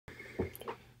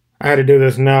I had to do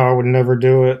this now. I would never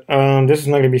do it. This is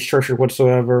not going to be structured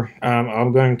whatsoever.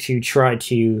 I'm going to try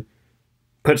to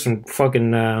put some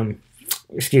fucking,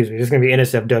 excuse me, this is going to be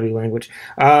NSFW language.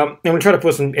 I'm going to try to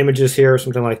put some images here or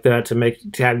something like that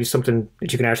to have you something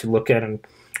that you can actually look at and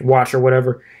watch or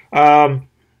whatever.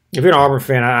 If you're an Auburn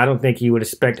fan, I don't think you would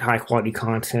expect high quality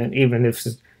content, even if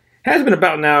it has been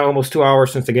about now almost 2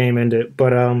 hours since the game ended.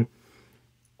 But I'm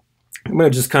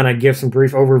going to just kind of give some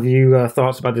brief overview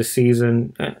thoughts about this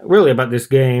season, really about this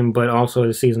game, but also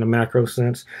the season in a macro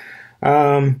sense.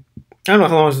 I don't know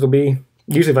how long this will be.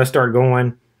 Usually if I start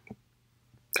going,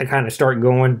 I kind of start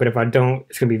going, but if I don't,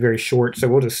 it's going to be very short, so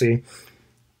we'll just see.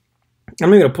 I'm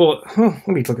going to pull it. Let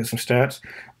me look at some stats.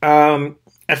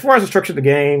 As far as the structure of the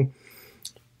game,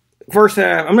 first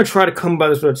half, I'm going to try to come by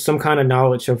this with some kind of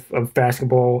knowledge of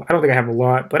basketball. I don't think I have a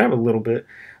lot, but I have a little bit.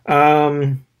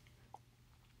 The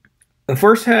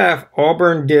first half,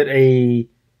 Auburn did a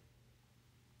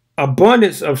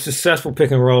abundance of successful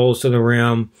pick and rolls to the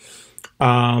rim.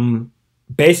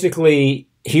 Basically,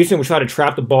 Houston would try to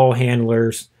trap the ball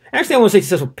handlers. Actually, I won't say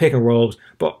successful pick and rolls,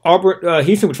 but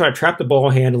Houston would try to trap the ball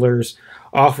handlers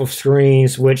off of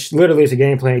screens, which literally is a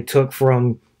game plan he took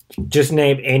from just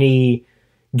name any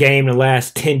game in the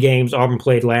last 10 games Auburn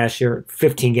played last year,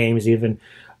 15 games even.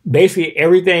 Basically,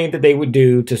 everything that they would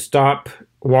do to stop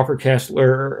Walker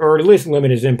Kessler, or at least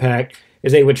limit his impact,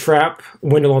 is they would trap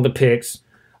Wendell on the picks.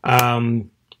 Auburn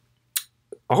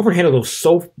handled those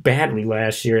so badly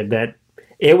last year that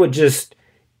it would just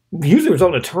usually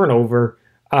result in a turnover.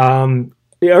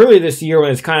 Earlier this year,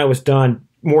 when it kind of was done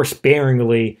more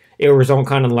sparingly, it would result in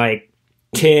kind of like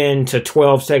 10 to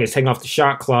 12 seconds taking off the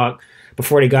shot clock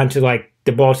before they got into like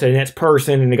the ball to the next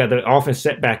person and they got the offense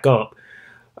set back up.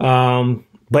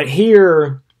 But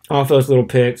here, off those little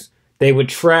picks, they would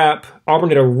trap. Auburn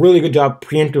did a really good job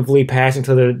preemptively passing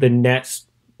to the Nets.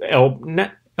 I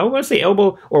want to say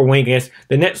elbow or wing, I guess.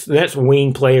 The Nets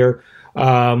wing player.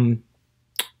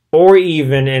 Or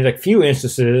even in a few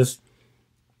instances,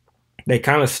 they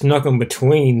kind of snuck them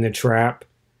between the trap.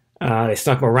 They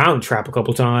snuck them around the trap a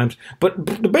couple times. But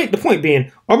the point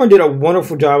being, Auburn did a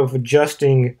wonderful job of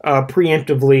adjusting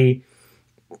preemptively,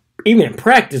 even in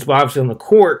practice, but obviously on the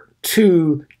court,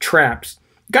 to traps.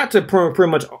 Got to pretty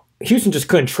much, Houston just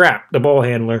couldn't trap the ball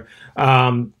handler.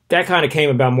 That kind of came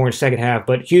about more in the second half.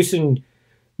 But Houston,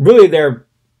 really their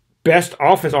best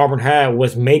offense Auburn had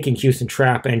was making Houston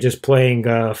trap and just playing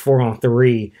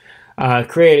 4-on-3.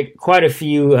 Created quite a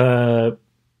few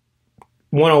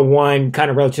one-on-one,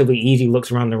 kind of relatively easy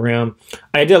looks around the rim.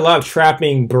 I did a lot of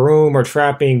trapping Broom or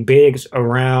trapping bigs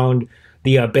around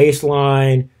the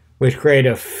baseline, which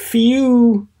created a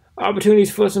few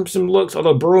opportunities for some looks.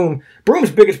 Although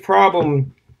Broom's biggest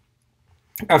problem,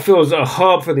 I feel, is a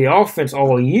hub for the offense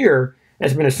all year.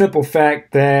 Has been a simple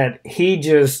fact that he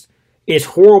just is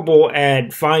horrible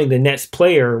at finding the next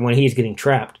player when he's getting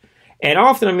trapped. And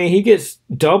often, I mean, he gets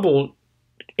doubled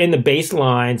in the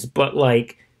baselines, but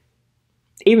like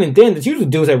even then, it's usually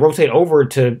dudes that rotate over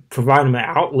to provide him an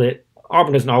outlet.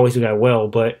 Auburn doesn't always do that well,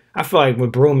 but I feel like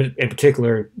with Broom in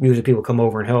particular, usually people come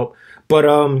over and help. But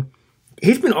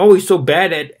he's been always so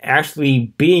bad at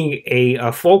actually being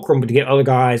a fulcrum to get other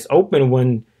guys open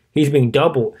when he's being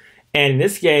doubled. And in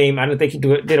this game, I don't think he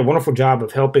did a wonderful job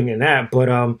of helping in that. But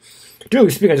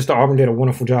generally speaking, I just thought Auburn did a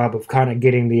wonderful job of kind of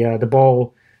getting the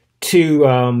ball to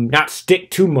not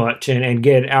stick too much and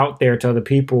get it out there to other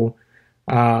people.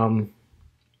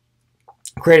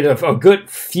 Created a good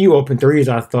few open threes,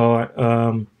 I thought.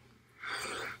 And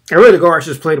really, the guards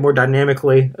just played more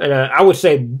dynamically. I would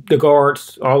say the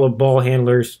guards, all the ball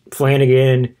handlers,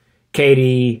 Flanagan,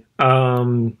 Katie,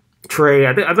 Trey,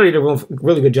 I thought he did a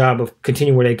really good job of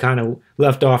continuing where they kind of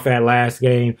left off at last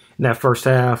game in that first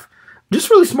half. Just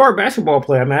really smart basketball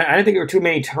play. I mean, I didn't think there were too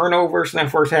many turnovers in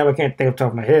that first half. I can't think off the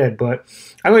top of my head, but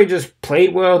I thought he just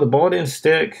played well. The ball didn't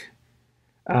stick.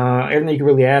 Everything you could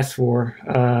really ask for.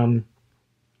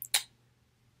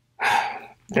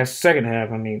 That second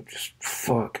half, I mean, just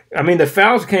fuck. I mean, the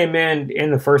fouls came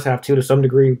in the first half, too, to some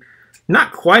degree.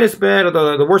 Not quite as bad,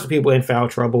 although the worst people in foul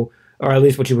trouble, or at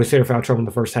least what you would consider foul trouble in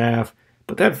the first half.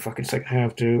 But that fucking second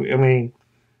half, dude, I mean,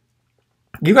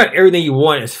 you got everything you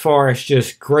want as far as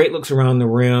just great looks around the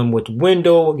rim with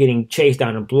Wendell getting chased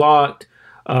down and blocked,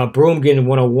 Broom getting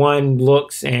one-on-one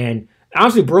looks, and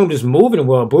honestly, Broom just moving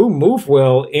well. Broom moved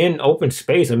well in open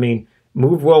space. I mean,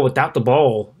 moved well without the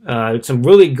ball. Some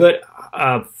really good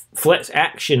flex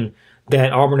action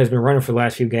that Auburn has been running for the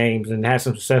last few games and had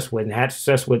some success with, and had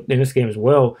success with in this game as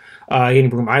well. Getting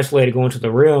Broom isolated, going to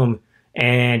the rim,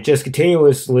 and just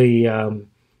continuously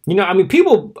You know, I mean,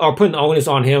 people are putting the onus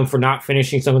on him for not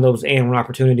finishing some of those and one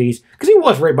opportunities because he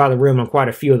was right by the rim on quite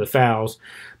a few of the fouls.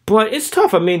 But it's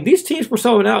tough. I mean, these teams were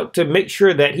selling out to make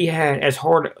sure that he had as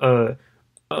hard an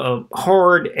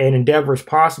endeavor as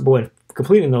possible in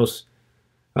completing those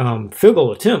field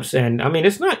goal attempts. And I mean,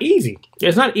 it's not easy.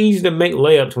 It's not easy to make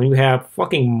layups when you have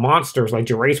fucking monsters like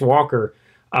Jarace Walker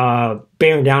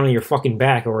bearing down on your fucking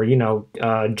back, or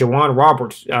Jawan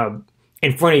Roberts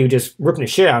in front of you, just ripping the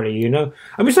shit out of you. You know,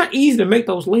 I mean, it's not easy to make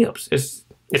those layups.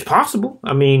 It's possible.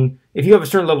 I mean, if you have a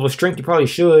certain level of strength, you probably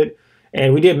should.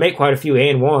 And we did make quite a few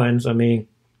and ones. I mean,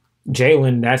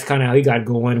 Jalen, that's kind of how he got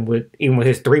going, even with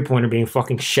his 3-pointer being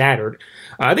fucking shattered.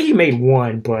 I think he made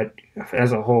one, but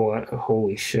as a whole,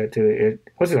 holy shit, dude.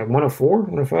 Was it like 1 of 4?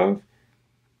 1 of 5?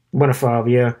 1 of 5,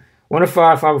 yeah. 1 of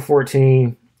 5, 5 of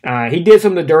 14. He did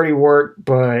some of the dirty work,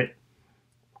 but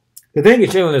the thing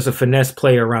is, Jalen is a finesse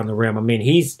player around the rim. I mean,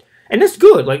 and that's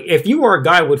good. Like, if you are a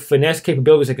guy with finesse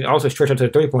capabilities that can also stretch out to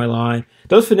the 3-point line,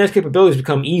 those finesse capabilities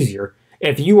become easier.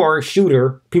 If you are a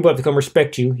shooter, people have to come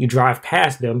respect you. You drive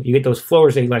past them. You get those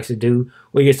floaters that he likes to do,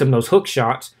 or you get some of those hook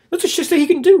shots. Those are shit that he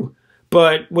can do.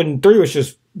 But when 3 was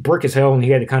just brick as hell and he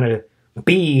had to kind of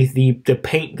be the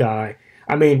paint guy,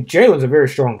 I mean, Jalen's a very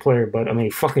strong player, but I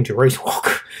mean, fucking Jarace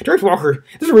Walker. Jarace Walker,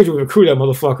 this is the reason we recruit that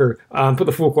motherfucker. Put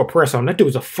the full court press on. That dude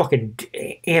was a fucking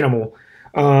animal.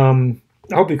 I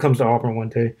hope he comes to Auburn one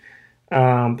day.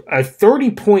 A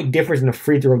 30-point difference in the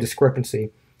free throw discrepancy.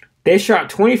 They shot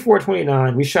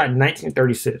 24-29. We shot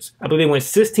 19-36. I believe they went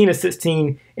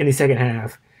 16-16 in the second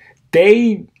half.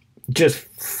 They just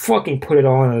fucking put it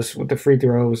on us with the free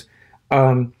throws.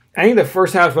 I think the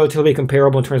first half was relatively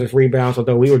comparable in terms of rebounds,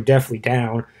 although we were definitely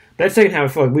down. That second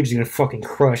half, I felt like we just got fucking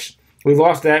crushed. We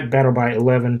lost that battle by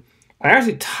 11. I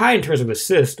actually tied in terms of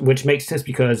assists, which makes sense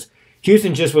because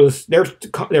Houston just was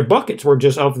their buckets were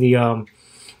just of the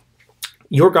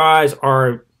your guards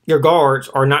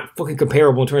are not fucking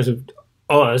comparable in terms of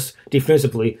us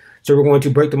defensively, so we're going to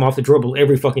break them off the dribble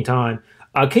every fucking time.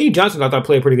 Katie Johnson, I thought,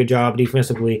 played a pretty good job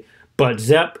defensively, but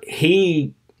Zep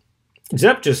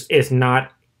just is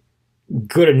not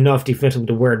good enough defensively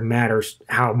to where it matters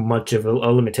how much of a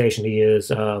limitation he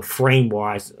is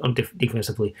frame-wise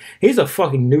defensively. He's a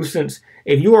fucking nuisance.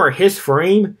 If you are his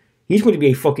frame, he's going to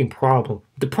be a fucking problem.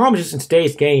 The problem is just in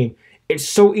today's game, it's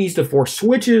so easy to force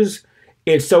switches.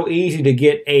 It's so easy to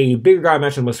get a bigger guy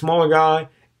matching with a smaller guy,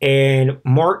 and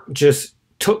Mark just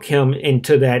took him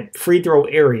into that free throw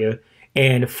area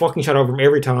and fucking shot over him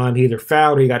every time. He either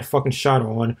fouled or he got fucking shot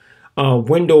on.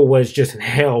 Wendell was just in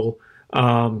hell.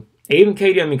 Even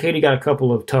Katie, I mean, Katie got a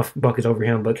couple of tough buckets over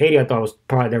him, but Katie I thought was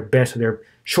probably their best of their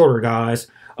shorter guys.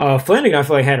 Flanagan, I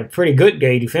feel like, had a pretty good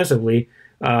day defensively,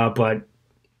 but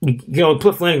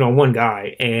put Flanagan on one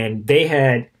guy, and they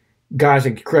had guys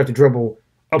that could the dribble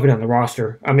up and down the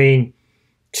roster. I mean,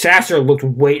 Sasser looked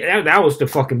that was the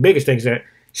fucking biggest thing, is that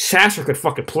Sasser could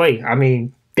fucking play. I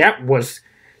mean, that was,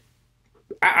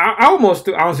 I almost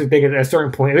honestly think at a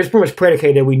certain point, it was pretty much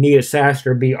predicated that we needed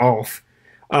Sasser to be off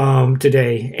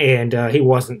today, and he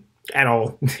wasn't at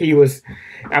all. He was,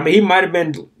 I mean, he might have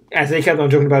been, as they kept on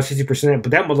joking about, 60%,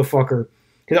 but that motherfucker,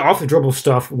 his off the dribble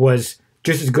stuff was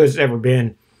just as good as it's ever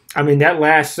been. I mean, that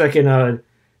last second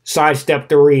sidestep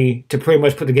 3 to pretty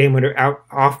much put the game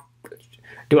off.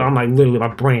 Dude, I'm like, literally, my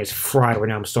brain is fried right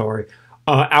now. I'm sorry.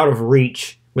 Out of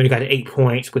reach when he got to 8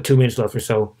 points with 2 minutes left or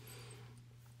so.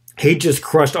 He just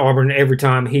crushed Auburn every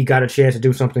time he got a chance to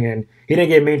do something, and he didn't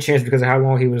get many chances because of how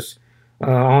long he was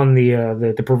on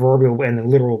the proverbial and the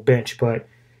literal bench. But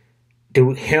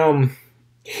dude,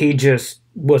 he just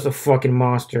was a fucking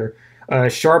monster.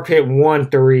 Sharp hit 1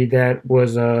 3 that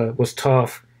was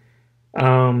tough.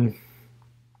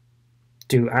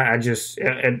 Dude, I just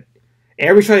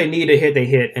every shot they needed to hit, they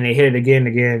hit, and they hit it again and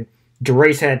again.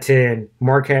 Jarace had 10.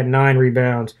 Mark had 9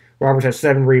 rebounds. Roberts had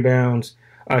 7 rebounds.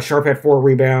 Sharp had 4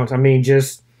 rebounds. I mean,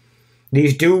 just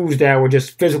these dudes that were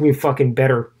just physically fucking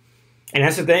better. And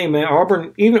that's the thing, man.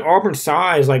 Even Auburn's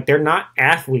size, like, they're not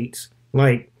athletes.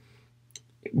 Like,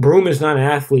 Broome is not an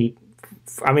athlete.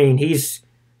 I mean, he's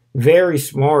very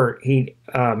smart. He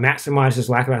maximizes his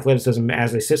lack of athleticism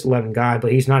as a 6'11" guy,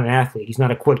 but he's not an athlete. He's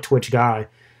not a quick twitch guy.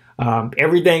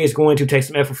 Everything is going to take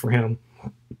some effort for him.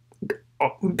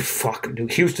 Oh, fuck,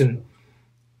 dude. Houston,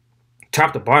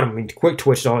 top to bottom, I mean, quick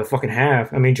twitch is all they fucking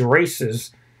have. I mean,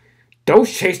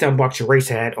 those chase down blocks Jarace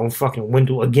had on fucking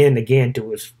Wendell again and again, dude,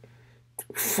 was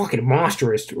fucking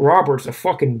monstrous. Roberts, a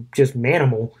fucking just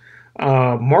manimal.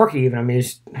 Mark even, I mean,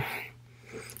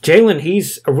 Jalen,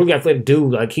 he's a really athletic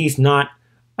dude. Like, he's not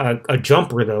a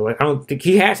jumper though. Like, I don't think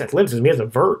he has athleticism. He has a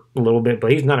vert a little bit,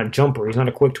 but he's not a jumper. He's not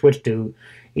a quick twitch dude.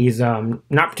 He's not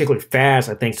particularly fast,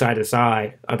 I think, side to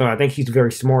side. I think he's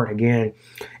very smart again.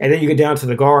 And then you get down to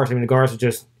the guards. I mean, the guards are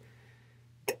just,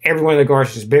 every one of the guards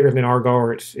is just bigger than our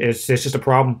guards. It's just a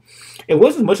problem. It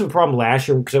wasn't much of a problem last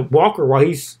year because Walker, while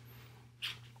he's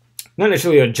not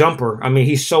necessarily a jumper, I mean,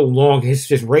 he's so long.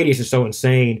 His radius is so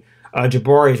insane.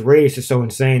 Jabari's radius is so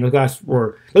insane. Those guys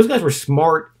were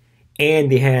smart and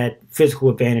they had physical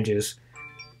advantages.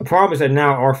 The problem is that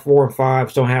now our 4 and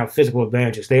 5s don't have physical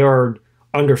advantages. They are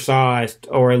undersized,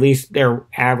 or at least they're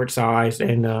average size,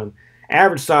 and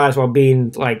average size while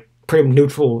being like pretty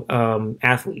neutral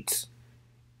athletes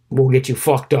will get you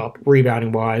fucked up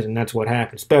rebounding wise, and that's what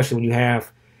happens, especially when you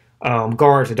have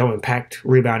guards that don't impact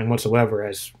rebounding whatsoever,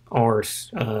 as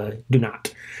ours do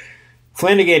not.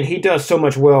 Flanagan, he does so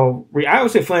much well. I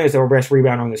would say Flanagan's our best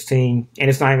rebounder on this team, and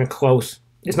it's not even close.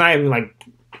 It's not even like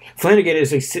Flanagan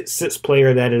is a 6'6"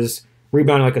 player that is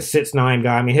rebounding like a 6'9"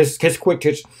 guy. I mean, his quick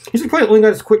twitch. He's probably only got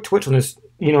his quick twitch on this,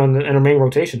 in our main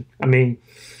rotation. I mean,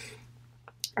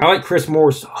 I like Chris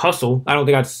Moore's hustle. I don't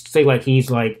think I'd say like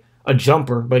he's like a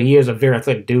jumper, but he is a very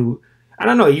athletic dude. I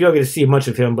don't know. You don't get to see much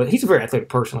of him, but he's a very athletic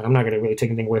person. Like, I'm not going to really take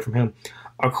anything away from him.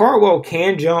 Cardwell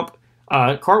can jump.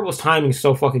 Cardwell's timing is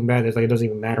so fucking bad that like it doesn't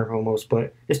even matter almost.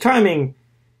 But his timing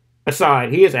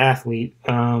aside, he is an athlete.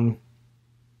 But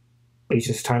he's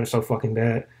just timing so fucking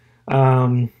bad.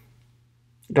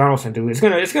 Donaldson, dude, it's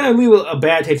gonna leave a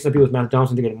bad taste in some people's mouth.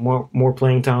 Donaldson to get more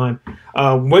playing time.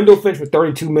 Wendell finished with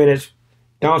 32 minutes.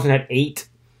 Donaldson had 8.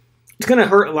 It's gonna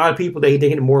hurt a lot of people that he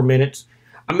didn't get more minutes.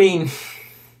 I mean,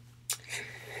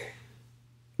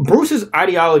 Bruce's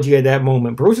ideology at that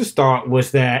moment, Bruce's thought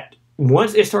was that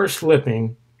once it started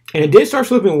slipping, and it did start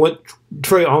slipping with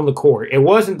Trey on the court, it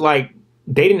wasn't like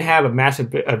they didn't have a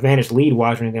massive advantage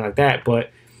lead-wise or anything like that, but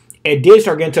it did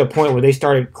start getting to a point where they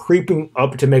started creeping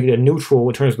up to make it a neutral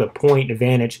in terms of the point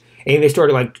advantage, and they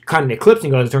started like kind of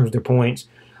eclipsing us in terms of their points.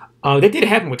 That did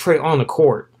happen with Trey on the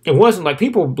court. It wasn't like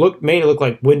people made it look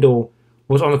like Wendell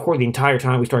was on the court the entire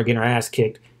time we started getting our ass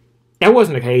kicked. That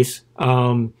wasn't the case.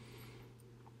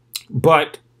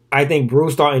 But I think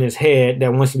Bruce thought in his head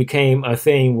that once it became a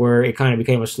thing where it kind of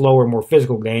became a slower, more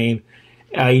physical game,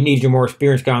 you needed your more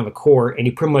experienced guy on the court, and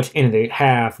he pretty much ended the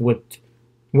half with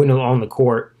Wendell on the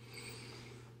court.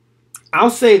 I'll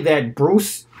say that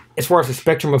Bruce, as far as the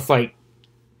spectrum of like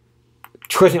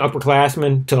trusting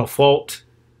upperclassmen to a fault,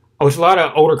 which a lot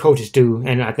of older coaches do,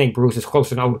 and I think Bruce is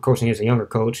closer to an older coach than he is a younger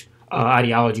coach,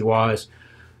 ideology-wise.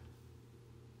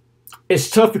 It's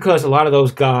tough because a lot of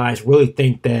those guys really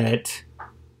think that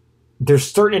there's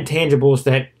certain intangibles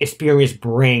that experience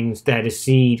brings that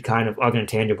exceed kind of other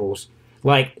intangibles.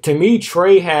 Like, to me,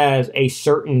 Trey has a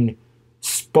certain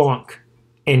spunk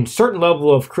and certain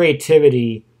level of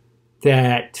creativity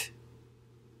that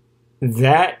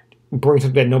brings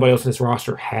something that nobody else in this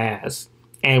roster has.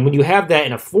 And when you have that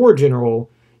in a floor general,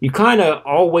 you kind of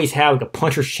always have like a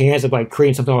puncher's chance of like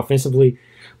creating something offensively.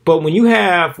 But when you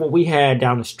have what we had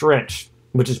down the stretch,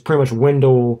 which is pretty much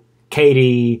Wendell,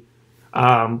 Katie,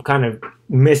 kind of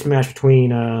mismatch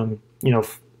between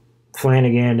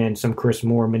Flanagan and some Chris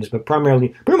Moore minutes, but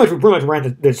pretty much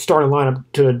ran the starting lineup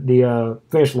to the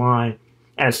finish line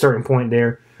at a certain point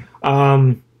there.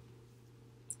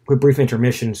 With brief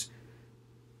intermissions,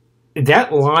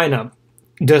 that lineup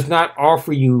does not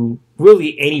offer you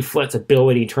really any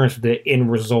flexibility in terms of the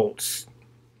end results.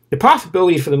 The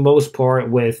possibilities for the most part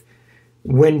with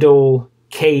Wendell,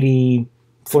 Katie,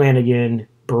 Flanagan,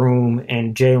 Broom,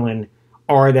 and Jalen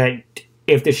are that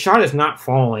if the shot is not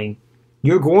falling,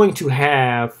 you're going to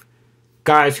have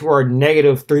guys who are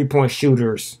negative 3-point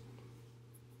shooters.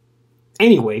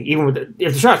 Anyway,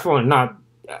 if the shot's falling, not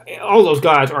all those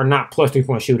guys are not plus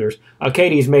 3-point shooters.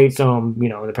 Katie's made some,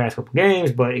 in the past couple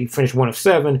games, but he finished 1 of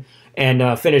 7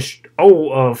 and finished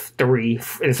 0 of 3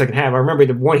 in the second half. I remember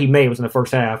the one he made was in the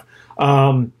first half.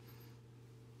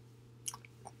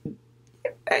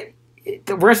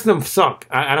 The rest of them suck.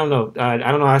 I don't know. I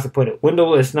don't know how else to put it.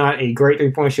 Wendell is not a great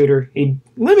 3-point shooter. He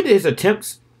limited his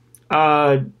attempts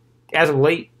as of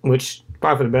late, which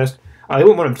probably for the best. He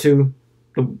went 1 of 2.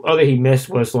 The other he missed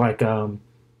was like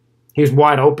he was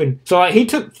wide open. So he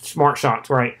took smart shots,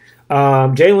 right?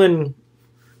 Jalen,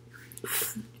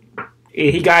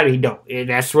 he got it, he don't.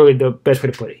 That's really the best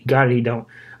way to put it. He got it, he don't.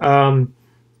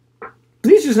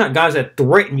 These are just not guys that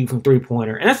threaten you from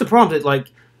three-pointer. And that's the problem that,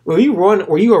 like, when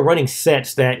you are running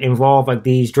sets that involve, like,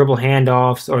 these dribble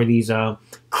handoffs or these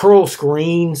curl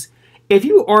screens, if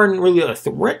you aren't really a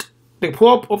threat to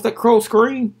pull up off that curl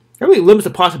screen, that really limits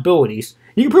the possibilities.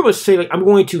 You can pretty much say, like, I'm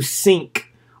going to sink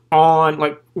on,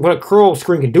 like, what a curl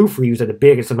screen can do for you is that the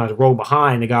big can sometimes roll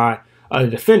behind the guy, the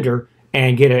defender,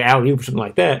 and get an alley-oop or something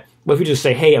like that. But if you just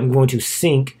say, hey, I'm going to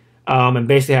sink, and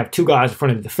basically have two guys in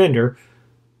front of the defender,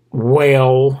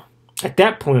 well, at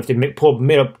that point, if they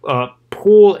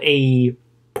pull a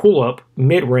pull-up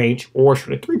mid-range or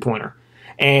shoot a three-pointer.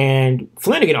 And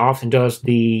Flanagan often does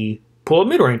the pull-up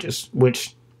mid-ranges,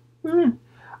 which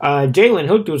Jalen,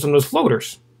 he'll do some of those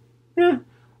floaters. Yeah.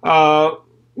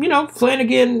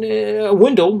 Flanagan,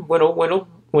 Wendell,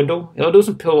 he'll do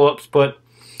some pull-ups, but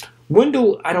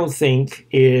Wendell, I don't think,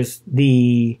 is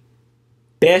the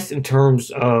best in terms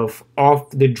of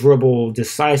off-the-dribble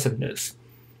decisiveness.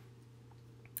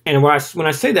 And when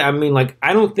I say that, I mean, like,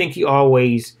 I don't think he can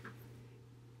always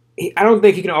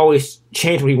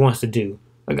change what he wants to do.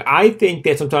 Like, I think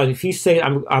that sometimes if he says,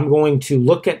 I'm going to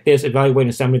look at this, evaluate,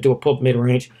 and say I'm going to do a pull-up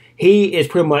mid-range, he is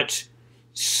pretty much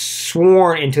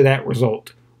sworn into that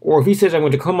result. Or if he says I'm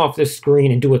going to come off this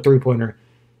screen and do a three-pointer,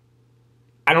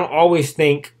 I don't always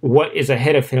think what is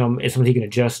ahead of him is something he can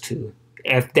adjust to.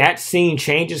 If that scene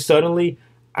changes suddenly,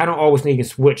 I don't always think he can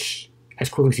switch as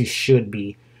quickly as he should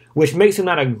be, which makes him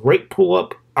not a great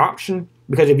pull-up option,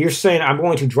 because if you're saying I'm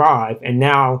going to drive and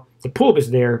now the pull-up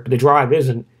is there but the drive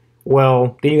isn't,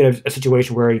 well, then you have a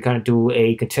situation where you kind of do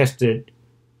a contested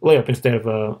layup instead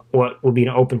of what would be an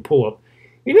open pull-up.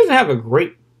 He doesn't have a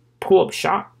great pull-up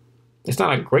shot. It's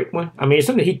not a great one. I mean, it's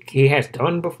something he has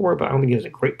done before, but I don't think he has a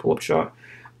great pull-up shot.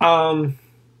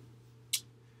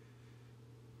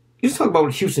 Let's talk about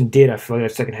what Houston did, I feel like,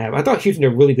 that second half. I thought Houston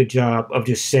did a really good job of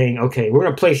just saying, okay, we're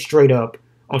going to play straight up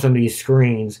on some of these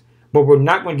screens, but we're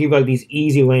not going to give like these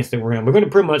easy lanes to the rim. We're going to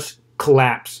pretty much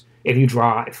collapse if you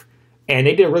drive. And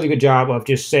they did a really good job of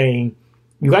just saying,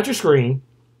 you got your screen,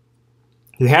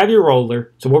 you have your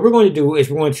roller, so what we're going to do is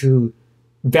we're going to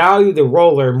value the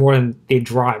roller more than the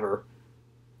driver,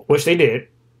 which they did.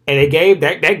 And they gave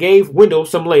that gave Wendell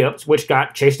some layups, which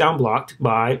got chased down blocked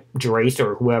by Drace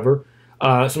or whoever.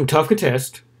 Some tough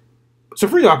contests, some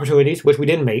free opportunities, which we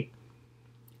didn't make.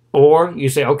 Or you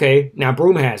say, okay, now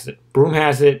Broom has it. Broom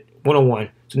has it one-on-one.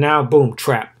 So now, boom,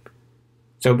 trap.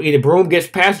 So either Broom gets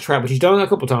past the trap, which he's done a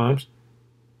couple times,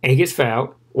 and he gets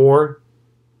fouled, or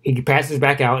he passes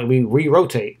back out and we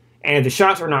re-rotate. And if the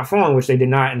shots are not falling, which they did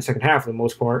not in the second half for the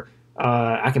most part,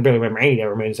 I can barely remember any that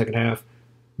were made in the second half,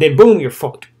 then boom, you're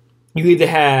fucked. You either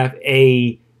have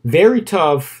a very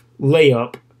tough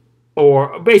layup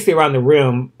or basically around the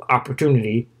rim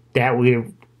opportunity that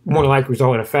would more than likely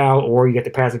result in a foul, or you get to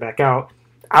pass it back out.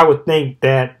 I would think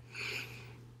that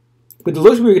with the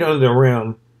looks we get under the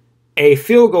rim, a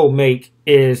field goal make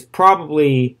is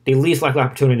probably the least likely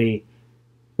opportunity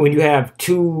when you have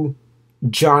two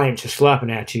giants just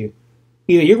slapping at you.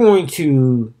 Either you're going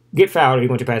to get fouled or you're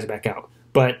going to pass it back out.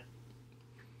 But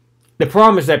the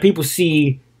problem is that people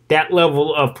see that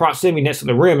level of proximity next to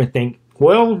the rim and think,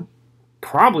 well,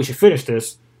 probably should finish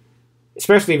this,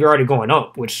 especially if you're already going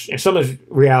up, which in some of the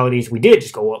realities we did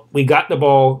just go up. We got the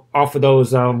ball off of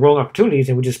those rolling opportunities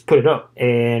and we just put it up.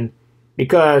 And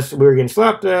because we were getting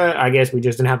slapped at, I guess we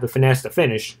just didn't have the finesse to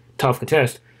finish. Tough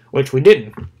contest, which we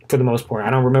didn't for the most part. I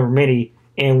don't remember many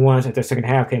and ones that the second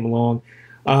half came along.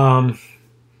 So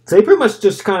they pretty much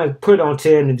just kind of put it on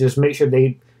 10 and just make sure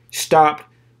they stop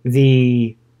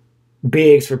the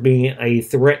bigs for being a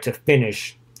threat to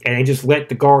finish. And they just let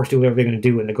the guards do whatever they're going to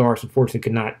do. And the guards, unfortunately,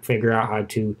 could not figure out how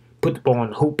to put the ball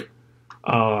in the hoop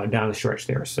down the stretch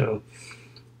there. So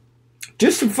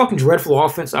just some fucking dreadful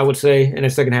offense, I would say, in the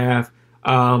second half.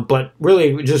 But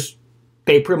really, just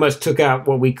they pretty much took out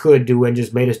what we could do and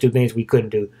just made us do things we couldn't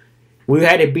do. We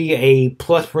had to be a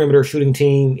plus perimeter shooting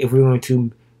team if we were going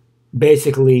to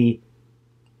basically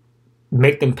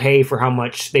make them pay for how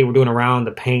much they were doing around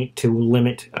the paint to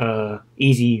limit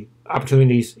easy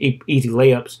opportunities, easy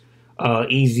layups,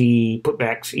 easy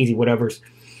putbacks, easy whatevers.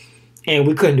 And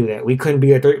we couldn't do that. We couldn't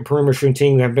be a perimeter shooting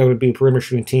team. We have to be a perimeter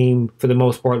shooting team for the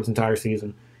most part this entire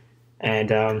season.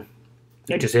 And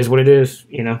it just is what it is,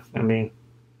 you know. I mean,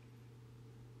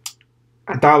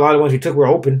 I thought a lot of the ones he took were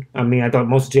open. I mean, I thought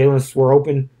most of Jalen's were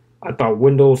open. I thought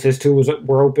Wendell's, his two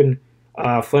were open.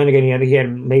 Flanagan, he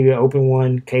had maybe an open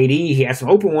one. KD, he had some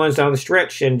open ones down the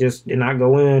stretch and just did not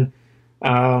go in.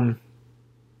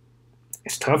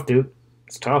 It's tough, dude.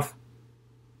 It's tough.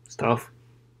 It's tough.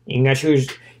 You got shooters.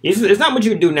 It's not much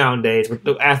you can do nowadays with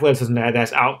the athleticism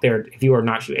that's out there if you are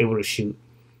not able to shoot.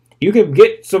 You can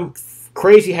get some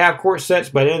crazy half-court sets,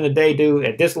 but at the end of the day, dude,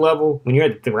 at this level, when you're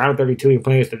at the round of 32, you're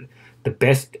playing against the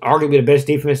best, arguably the best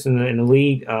defense in the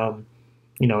league,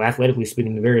 you know, athletically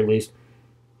speaking, at the very least.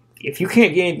 If you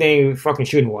can't get anything fucking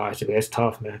shooting-wise, that's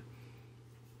tough, man.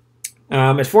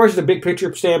 As far as the big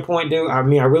picture standpoint, dude, I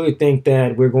mean, I really think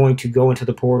that we're going to go into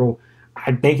the portal.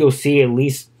 I think you'll see at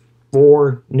least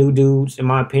 4 new dudes, in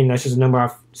my opinion. That's just a number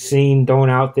I've seen thrown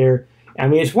out there. I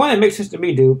mean, it's one that makes sense to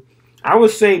me, dude. I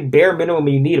would say bare minimum,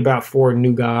 you need about 4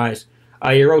 new guys.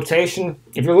 Your rotation,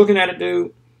 if you're looking at it,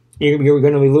 dude, you're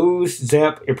going to lose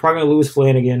Zepp. You're probably going to lose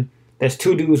Flanagan. That's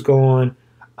 2 dudes gone.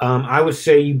 I would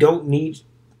say you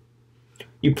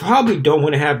probably don't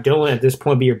want to have Dylan at this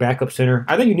point be your backup center.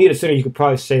 I think you need a center you could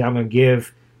probably say I'm going to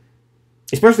give,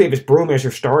 especially if it's Broom as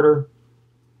your starter.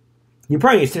 You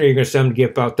probably need a center you're going to send him to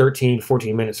get about 13,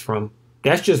 14 minutes from.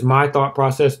 That's just my thought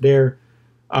process there.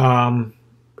 And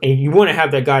you want to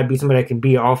have that guy be somebody that can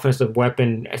be an offensive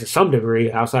weapon to some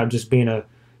degree outside of just being a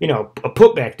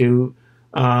putback dude.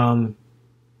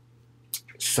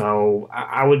 So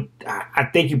I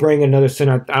think you bring another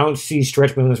center. I don't see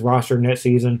Stretch on this roster next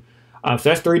season. So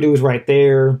that's 3 dudes right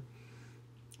there.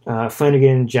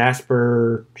 Flanagan,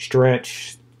 Jasper,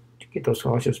 Stretch. Get those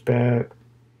scholarships back.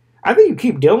 I think you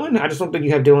keep Dylan. I just don't think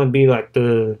you have Dylan be like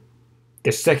the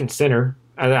second center.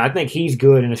 I think he's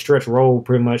good in a stretch role,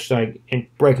 pretty much like in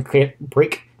break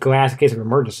glass in case of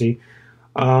emergency.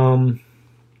 Probably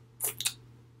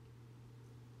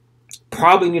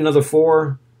need another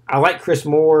 4. I like Chris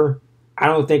Moore. I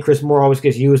don't think Chris Moore always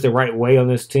gets used the right way on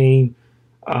this team.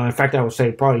 In fact, I would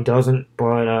say probably doesn't.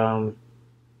 But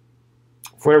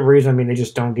for whatever reason, I mean, they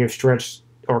just don't give Stretch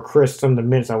or Chris some of the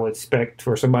minutes I would expect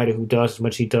for somebody who does as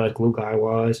much as he does glue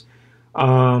guy-wise.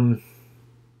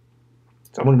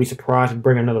 So I'm going to be surprised to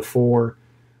bring another 4.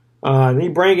 Then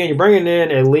you're bringing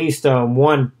in at least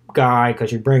 1 guy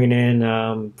because you're bringing in,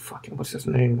 what's his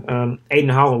name?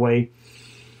 Aiden Holloway.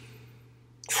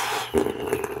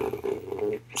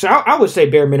 So I would say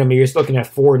bare minimum, you're just looking at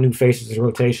 4 new faces in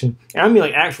rotation. And I mean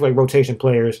like actual like rotation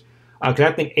players because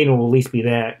I think Aiden will at least be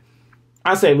that.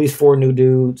 I'd say at least 4 new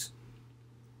dudes.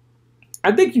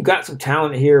 I think you got some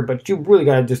talent here, but you really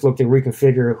got to just look to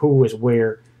reconfigure who is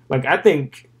where. Like, I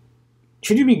think,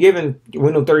 should you be giving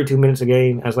Wendell 32 minutes a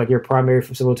game as, like, your primary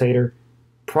facilitator?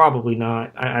 Probably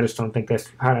not. I just don't think that's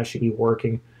how that should be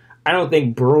working. I don't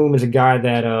think Broom is a guy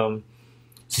that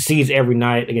succeeds every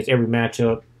night against every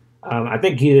matchup. I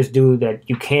think he's this dude that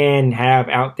you can have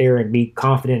out there and be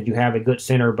confident you have a good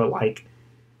center, but, like,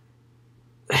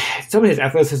 some of his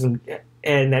athleticism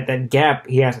and that gap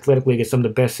he has athletically against some of the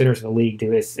best centers in the league,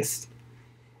 dude, it's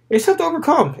tough to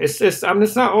overcome. It's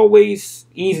not always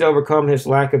easy to overcome his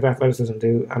lack of athleticism,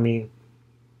 dude. I mean,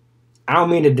 I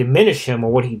don't mean to diminish him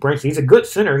or what he brings. He's a good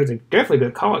center. He's definitely a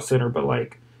good college center, but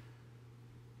like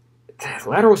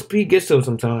lateral speed gets to him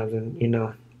sometimes, and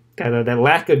that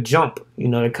lack of jump,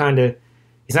 it kind of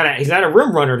he's not a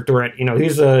rim runner threat.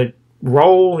 He's a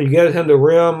roll. You get him the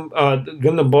rim,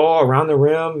 give him the ball around the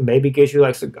rim, maybe gets you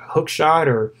like a hook shot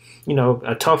or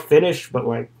a tough finish, but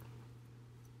like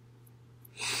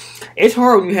it's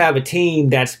hard when you have a team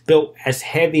that's built as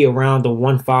heavy around the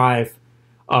 1-5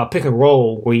 pick and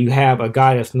roll where you have a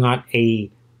guy that's not a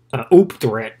oop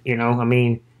threat. I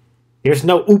mean, there's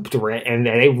no oop threat, and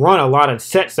they run a lot of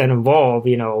sets that involve a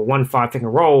 1-5 pick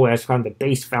and roll as kind of the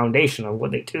base foundation of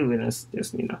what they do, and it's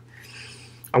just a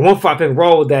 1-5 pick and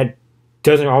roll that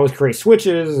doesn't always create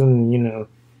switches, and you're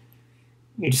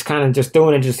just kind of just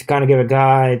doing it just to kind of give a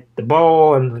guy the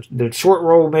ball and the short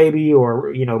roll maybe,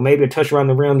 or maybe a touch around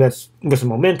the rim that's with some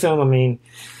momentum. I mean,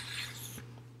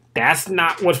 that's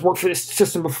not what's worked for this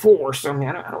system before. So I mean,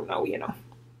 I don't know. I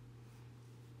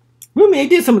mean, they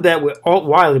did some of that with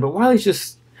Wiley, but Wiley,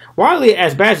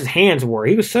 as bad as his hands were,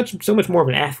 he was so much more of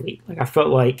an athlete. Like I felt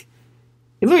like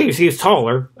he was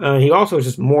taller. He also was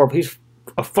just he's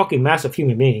a fucking massive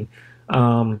human being.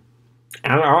 I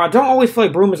don't always feel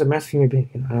like Broom is a massive human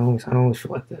being. I don't always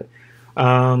feel like that.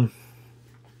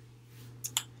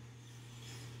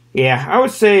 Yeah, I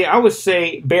would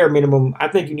say bare minimum. I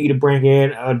think you need to bring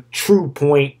in a true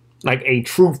point, like a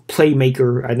true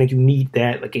playmaker. I think you need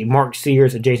that, like a Mark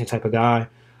Sears adjacent type of guy.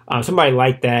 Somebody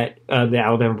like that that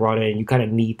Alabama brought in. You kind of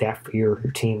need that for your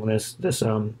team on this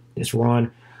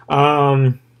run.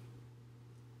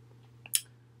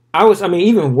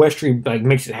 Even Westry like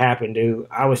makes it happen, dude.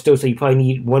 I would still say you probably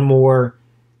need one more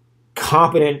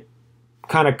competent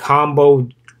kind of combo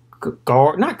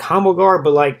guard, not combo guard,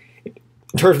 but like in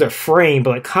terms of their frame, but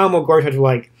like combo guard in terms of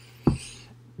like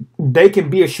they can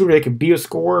be a shooter, they can be a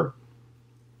scorer.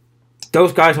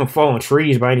 Those guys don't fall on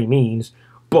trees by any means,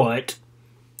 but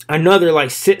another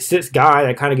like sit guy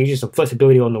that kind of gives you some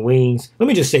flexibility on the wings. Let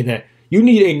me just say that you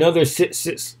need another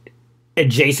sit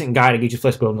adjacent guy to get you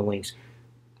flexibility on the wings.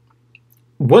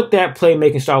 What that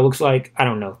playmaking style looks like, I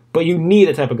don't know. But you need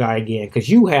that type of guy again because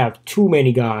you have too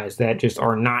many guys that just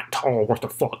are not tall worth the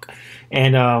fuck.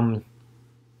 And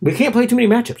we can't play too many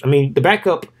matchups. I mean, the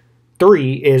backup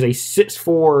 3 is a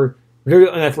 6'4", very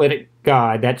unathletic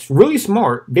guy that's really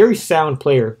smart, very sound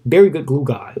player, very good glue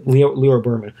guy, Leo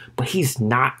Berman. But he's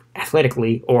not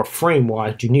athletically or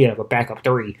frame-wise you need to have a backup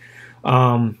 3 at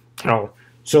all.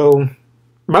 So,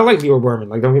 I like Leo Berman.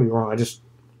 Like, don't get me wrong. I just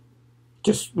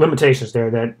limitations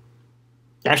there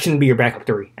that shouldn't be your backup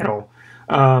 3 at all.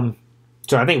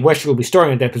 So I think Westry will be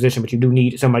starting at that position, but you do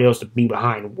need somebody else to be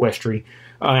behind Westry.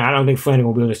 I don't think Flanagan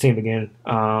will be on this team again.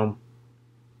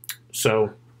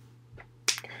 So,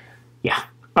 yeah.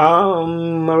 So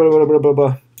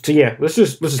yeah, let's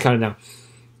just kind of down.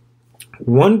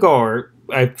 One guard,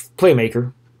 a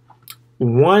playmaker.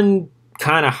 One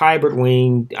kind of hybrid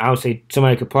wing. I would say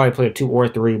somebody could probably play a 2 or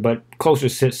 3, but closer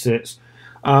to 6'6".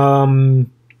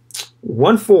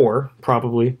 1-4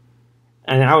 probably,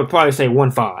 and I would probably say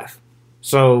 1-5.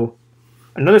 So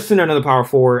another center, another power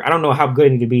forward. I don't know how good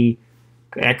it need to be.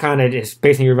 That kind of is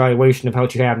based on your evaluation of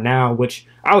what you have now, which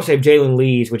I would say Jalen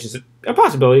Lees, which is a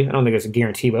possibility. I don't think it's a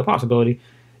guarantee, but a possibility.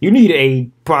 You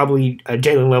need probably a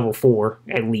Jalen level 4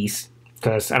 at least,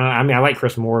 because I like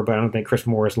Chris Moore, but I don't think Chris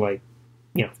Moore is like,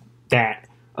 that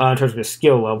in terms of his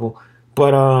skill level.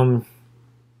 But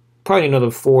probably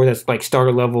another 4 that's like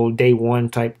starter level, day 1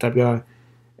 type guy.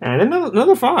 And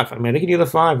another 5. I mean, I think you need another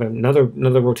 5,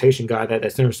 another rotation guy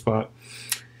that center spot.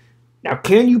 Now,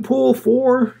 can you pull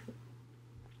 4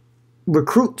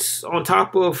 recruits on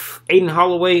top of Aiden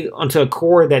Holloway onto a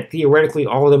core that theoretically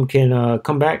all of them can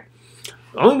come back?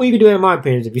 The only way you can do that, in my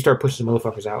opinion, is if you start pushing some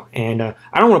motherfuckers out. And I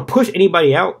don't want to push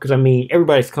anybody out because, I mean,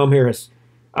 everybody's come here has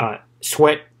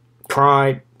sweat,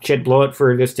 cried, shed blood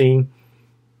for this team.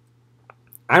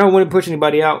 I don't want to push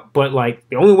anybody out, but like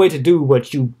the only way to do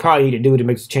what you probably need to do to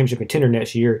make the championship contender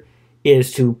next year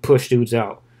is to push dudes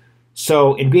out.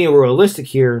 So in being realistic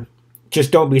here,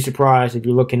 just don't be surprised if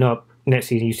you're looking up next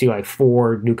season, you see like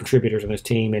 4 new contributors on this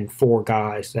team and 4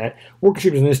 guys that were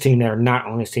contributors on this team that are not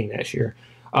on this team next year.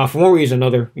 For one reason or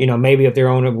another, maybe of their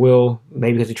own will,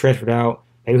 maybe because they transferred out,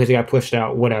 maybe because they got pushed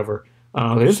out, whatever.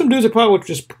 There's some dudes that probably would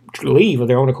just leave of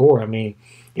their own accord. I mean,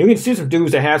 you can see some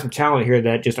dudes that have some talent here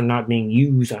that just are not being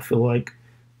used, I feel like.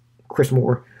 Chris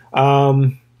Moore.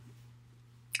 And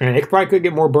they probably could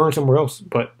get more burn somewhere else.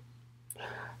 But,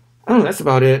 I don't know, that's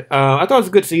about it. I thought it was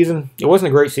a good season. It wasn't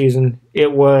a great season.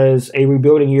 It was a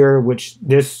rebuilding year, which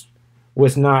this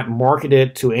was not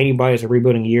marketed to anybody as a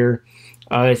rebuilding year.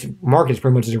 It's marketed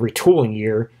pretty much as a retooling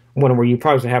year. One where you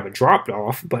probably have a drop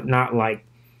off, but not like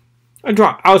a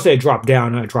drop. I would say a drop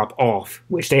down, not a drop off,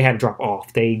 which they had a drop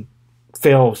off. They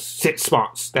fell 6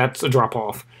 spots. That's a drop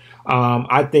off.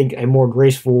 I think a more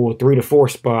graceful 3 to 4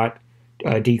 spot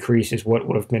decrease is what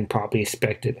would have been probably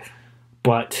expected.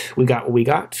 But we got what we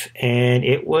got, and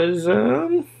it was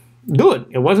good.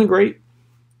 It wasn't great.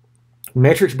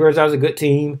 Metrics bears out as a good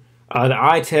team. The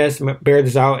eye test bears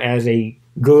us out as a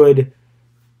good,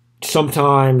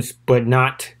 sometimes, but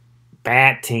not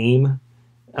bad team.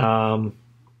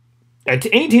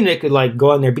 Any team that could like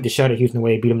go out there, beat the shot at Houston the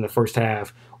way they beat them in the first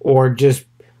half, or just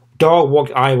dog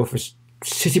walked Iowa for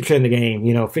 60% of the game,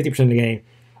 50% of the game,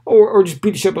 or just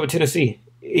beat the shit up of Tennessee,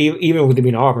 even with it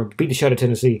being Auburn, beat the shit out of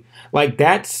Tennessee. Like,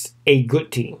 that's a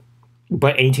good team.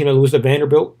 But any team that loses to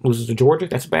Vanderbilt, loses to Georgia,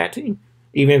 that's a bad team,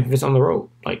 even if it's on the road.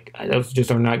 Like, those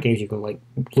just are not games you can like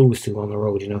lose to on the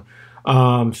road,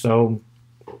 So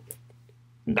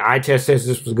the eye test says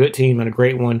this was a good team and a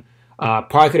great one.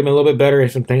 Probably could have been a little bit better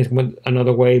if some things went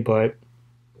another way, but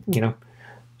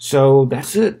So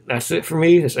that's it. That's it for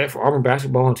me. That's it for Auburn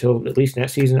basketball until at least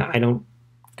next season. I don't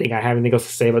think I have anything else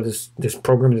to say about this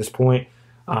program at this point.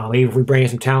 Maybe if we bring in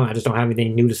some talent, I just don't have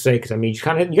anything new to say because I mean you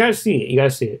got to see it. You got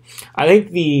to see it. I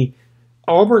think the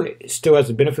Auburn still has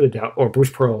the benefit of the doubt, or Bruce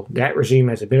Pearl, that regime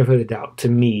has the benefit of the doubt to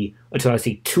me until I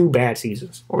see 2 bad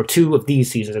seasons or 2 of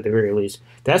these seasons at the very least.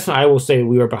 That's when I will say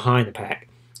we were behind the pack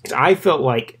because I felt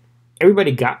like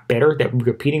everybody got better that we were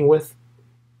competing with,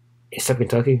 except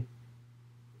Kentucky.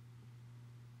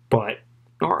 But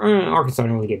Arkansas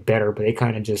didn't really get better, but they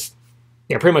kind of just,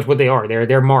 they're pretty much what they are.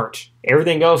 They're March.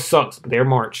 Everything else sucks, but they're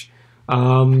March.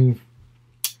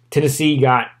 Tennessee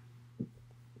got,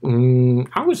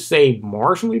 I would say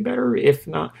marginally better, if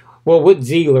not, well, with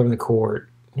Ziegler in the court,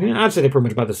 I'd say they're pretty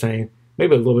much about the same.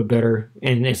 Maybe a little bit better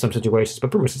in some situations,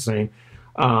 but pretty much the same.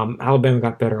 Alabama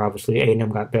got better, obviously.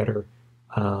 A&M got better.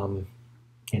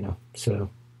 So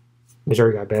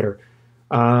Missouri got better.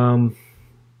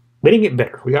 We didn't get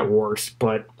better. We got worse,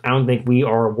 but I don't think we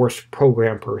are a worse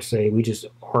program per se. We just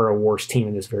are a worse team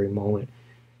in this very moment.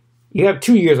 You have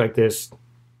 2 years like this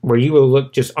where you will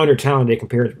look just under-talented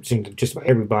compared to just about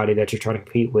everybody that you're trying to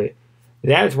compete with.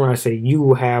 That is when I say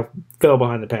you have fell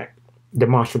behind the pack,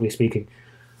 demonstrably speaking.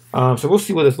 So we'll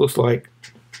see what this looks like.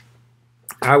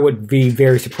 I would be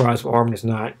very surprised if Auburn is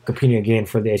not competing again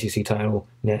for the SEC title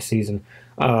next season.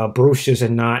 Bruce has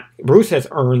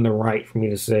earned the right for me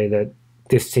to say that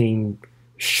this team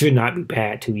should not be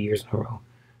bad 2 years in a row.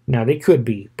 Now, they could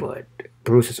be, but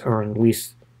Bruce has earned at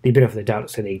least the benefit of the doubt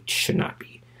to say they should not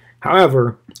be.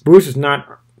 However, Bruce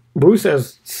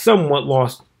has somewhat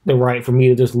lost the right for me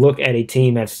to just look at a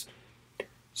team that's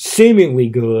seemingly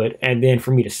good and then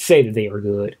for me to say that they are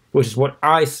good, which is what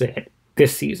I said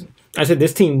this season. I said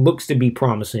this team looks to be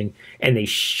promising, and they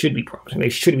should be promising. They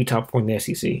should be top 4 in the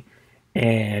SEC.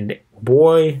 And,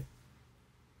 boy,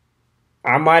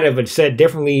 I might have said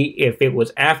differently if it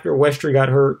was after Westry got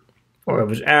hurt or it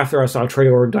was after I saw Trey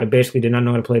Orr. I basically did not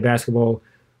know how to play basketball.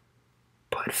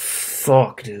 But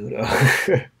fuck, dude.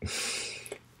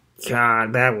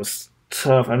 God, that was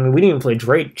tough. I mean, we didn't even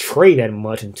play Trey that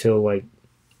much until, like,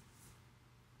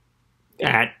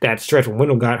 at that stretch when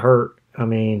Wendell got hurt. I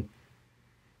mean,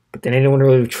 but then they didn't want to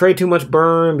really trade too much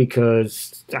burn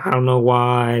because I don't know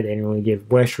why. They didn't really give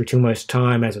Westry too much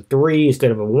time as a 3 instead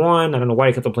of a 1. I don't know why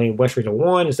they kept on playing Westry as a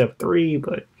 1 instead of 3,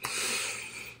 but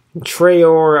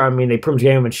Trayor, I mean, they pretty much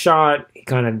gave him a shot. He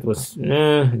kind of was,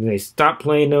 and they stopped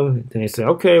playing him. Then they said,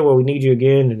 okay, well, we need you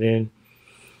again. And then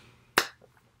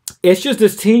it's just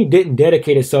this team didn't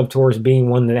dedicate itself towards being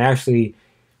one that actually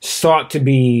sought to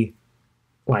be,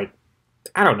 like,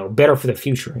 I don't know, better for the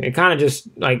future. It kind of just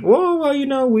like, well, you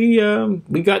know, we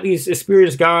got these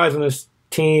experienced guys on this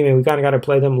team, and we kind of got to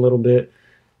play them a little bit.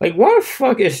 Like, why the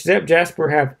fuck is Zep Jasper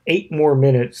have 9 more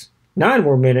minutes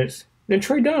than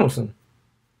Trey Donaldson?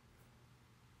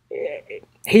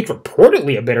 He's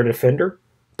reportedly a better defender,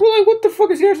 but like, what the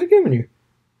fuck is he actually giving you?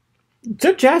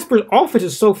 Zep Jasper's offense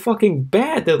is so fucking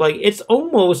bad that like it's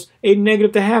almost a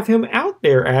negative to have him out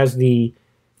there as the.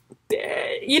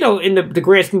 You know, in the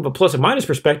grand scheme of a plus and minus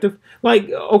perspective, like,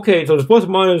 okay, so the plus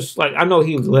and minus, like, I know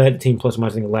he led the team plus and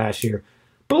minus last year,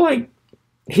 but, like,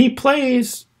 he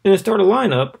plays in the starting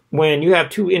lineup when you have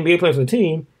 2 NBA players on the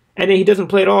team, and then he doesn't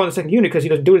play at all in the second unit because he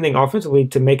doesn't do anything offensively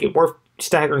to make it worth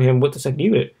staggering him with the second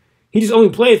unit. He just only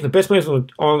plays the best players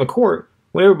on the court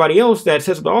when everybody else that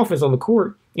sets up the offense on the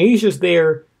court, and he's just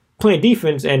there playing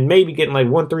defense and maybe getting, like,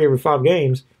 1-3 every 5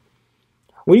 games.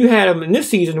 When you had him in this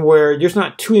season where there's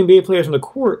not 2 NBA players on the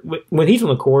court, when he's on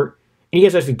the court, and he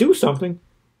has to actually do something,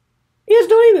 he doesn't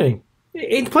do anything.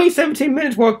 He plays 17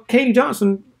 minutes while Katie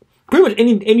Johnson, pretty much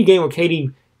any game where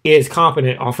Katie is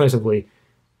competent offensively,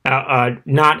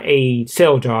 not a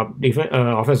sell job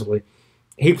offensively,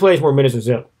 he plays more minutes than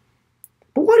Zep.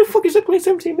 But why the fuck is Zep playing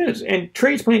 17 minutes and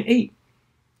Trey's playing 8?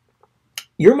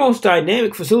 Your most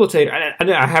dynamic facilitator,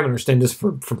 I haven't understood this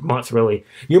for months, really.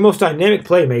 Your most dynamic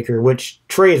playmaker, which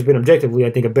Trey has been objectively, I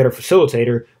think, a better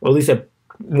facilitator, or at least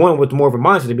one with more of a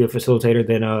mindset to be a facilitator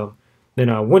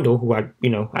than Wendell, who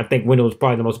I think Wendell is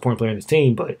probably the most important player on this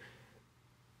team. But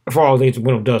for all the things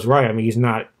Wendell does right, I mean, he's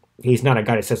not a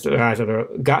guy that sets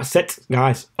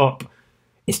guys up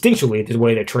instinctually the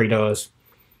way that Trey does.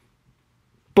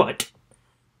 But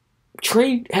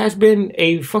Trey has been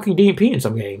a fucking DNP in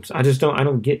some games. I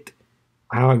don't get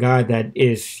how a guy that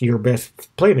is your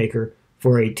best playmaker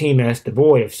for a team that's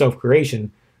devoid of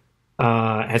self-creation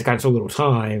has gotten so little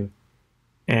time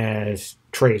as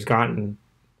Trey's gotten.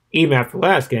 Even after the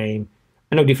last game,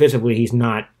 I know defensively he's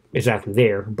not exactly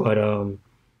there, but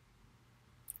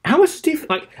how much is defense?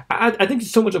 Like, I think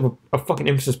there's so much of a fucking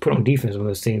emphasis put on defense on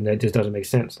this team that just doesn't make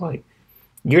sense. Like,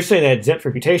 you're saying that Zep's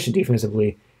reputation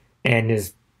defensively and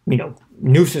his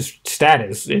nuisance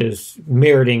status is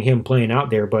meriting him playing out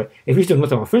there. But if he's doing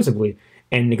nothing offensively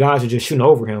and the guys are just shooting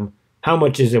over him, how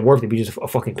much is it worth to be just a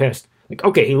fucking pest? Like,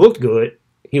 okay, he looked good.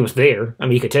 He was there. I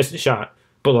mean, he could test the shot.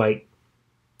 But, like,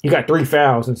 you got 3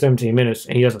 fouls in 17 minutes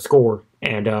and he doesn't score.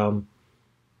 And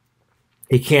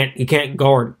he can't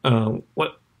guard.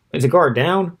 What is it, guard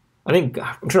down? I'm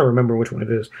trying to remember which one it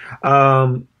is.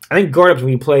 I think guard ups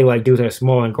when you play like dudes that are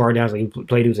small and guard downs, like you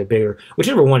play dudes that are bigger.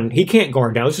 Whichever one, he can't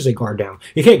guard down. Let's just say guard down.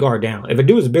 He can't guard down. If a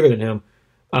dude is bigger than him,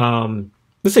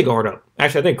 let's say guard up.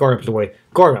 Actually, I think guard up is the way.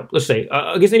 Guard up. Let's say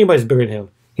against anybody that's bigger than him,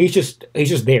 he's just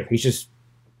there. He's just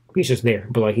there.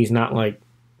 But like he's not like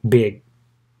big.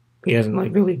 He doesn't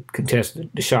like really contest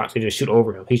the shots. They just shoot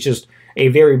over him. He's just a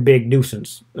very big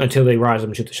nuisance until they rise up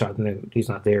and shoot the shot, and then he's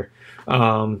not there.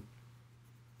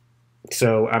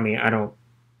 So I mean, I don't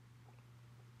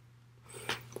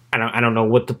know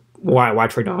why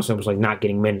Trey Donaldson was like not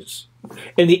getting minutes.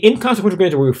 In the inconsequential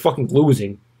games where we were fucking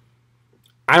losing,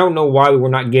 I don't know why we were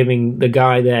not giving the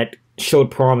guy that showed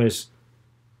promise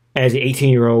as an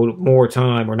 18-year-old more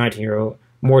time, or 19-year-old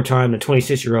more time than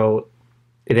 26-year-old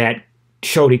that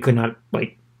showed he could not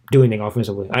like do anything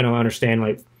offensively. I don't understand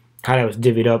like how that was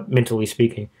divvied up mentally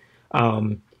speaking.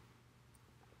 Like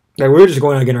we were just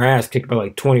going out getting our ass kicked by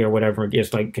like 20 or whatever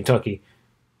against like Kentucky.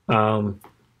 Why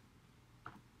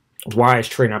is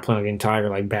Trey not playing the entire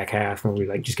like back half when we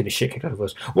like just get the shit kicked out of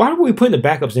us? Why were we putting the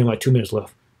backups in like 2 minutes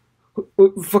left?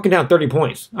 We're fucking down 30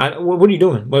 points. What are you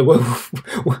doing? Like,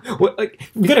 like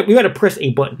we gotta press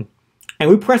a button, and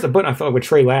we pressed a button. I felt like with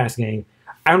Trey last game.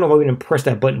 I don't know why we didn't press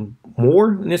that button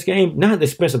more in this game. Not at the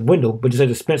expense of Wendell, but just at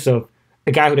the expense of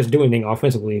a guy who doesn't do anything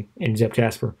offensively in Zep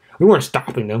Jasper. We weren't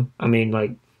stopping them. I mean,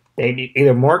 like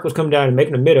either Mark was coming down and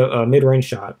making a mid-range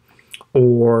shot,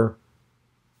 or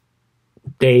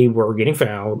they were getting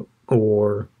fouled,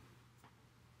 or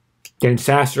then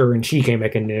Sasser and she came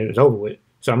back in and it was over with.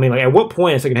 So, I mean, like, at what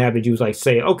point in the second half did you, like,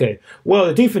 say, okay, well,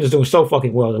 the defense is doing so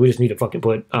fucking well that we just need to fucking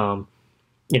put,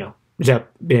 you know, Zep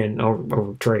in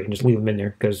over Trey and just leave him in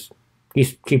there because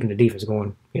he's keeping the defense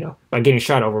going, you know, by getting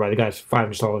shot over by the guys 5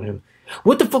 inches taller than him.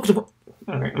 What the fuck is the... All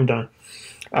right, I'm done.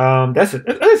 That's it.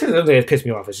 That's something that pissed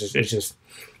me off. It's just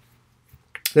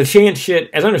the Chance shit.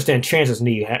 As I understand, Chance's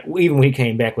knee, even when he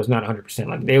came back, was not 100%.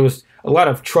 Like, there was a lot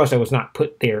of trust that was not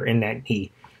put there in that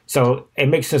knee. So it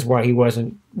makes sense why he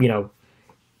wasn't, you know,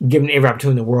 given every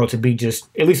opportunity in the world to be just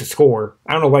at least a scorer.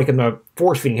 I don't know why he kept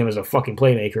force-feeding him as a fucking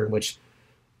playmaker, which,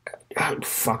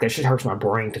 fuck, that shit hurts my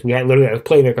brain because we had literally a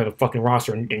playmaker on the fucking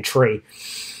roster in Trey.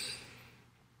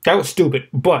 That was stupid,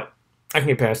 but I can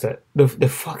get past that. The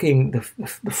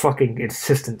fucking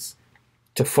insistence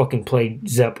to fucking play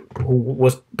Zep, who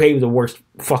was maybe the worst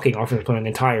fucking offensive player in the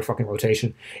entire fucking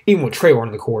rotation, even with Trey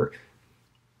on the court.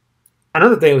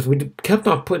 Another thing was we kept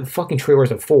on putting fucking Trey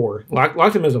as a 4,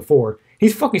 locked him as a 4.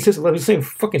 He's fucking 6'11", he's the same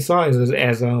fucking size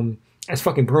as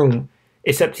fucking Broom,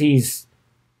 except he's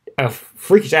a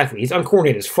freakish athlete. He's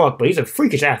uncoordinated as fuck, but he's a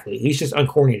freakish athlete. He's just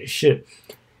uncoordinated as shit.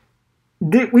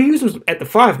 We used him at the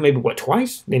 5 maybe, what,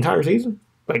 twice the entire season?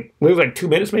 Like, maybe like 2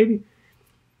 minutes maybe?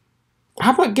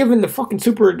 How about giving the fucking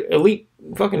super elite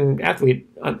fucking athlete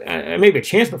maybe a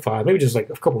chance at the 5, maybe just like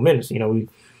a couple minutes, you know,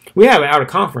 we have it out of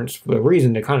conference for a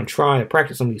reason to kind of try to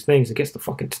practice some of these things against the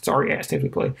fucking sorry ass teams we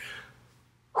play.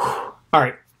 All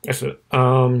right, that's it.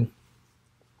 I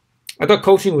thought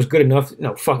coaching was good enough.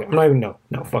 No, fuck it. I'm not even no,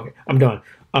 fuck it. I'm done.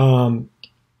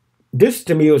 This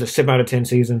to me was a 7 out of 10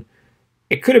 season.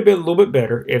 It could have been a little bit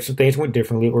better if some things went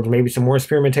differently, or maybe some more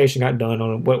experimentation got done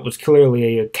on what was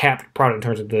clearly a capped product in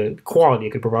terms of the quality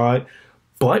it could provide.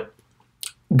 But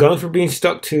guns were being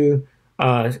stuck to,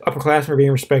 upperclassmen were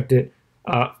being respected.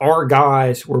 Our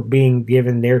guys were being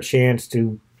given their chance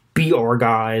to be our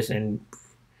guys, and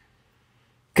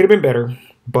could have been better,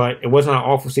 but it wasn't an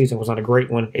awful season. It was not a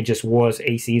great one. It just was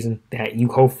a season that you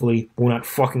hopefully will not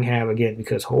fucking have again,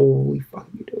 because holy fuck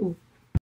you do.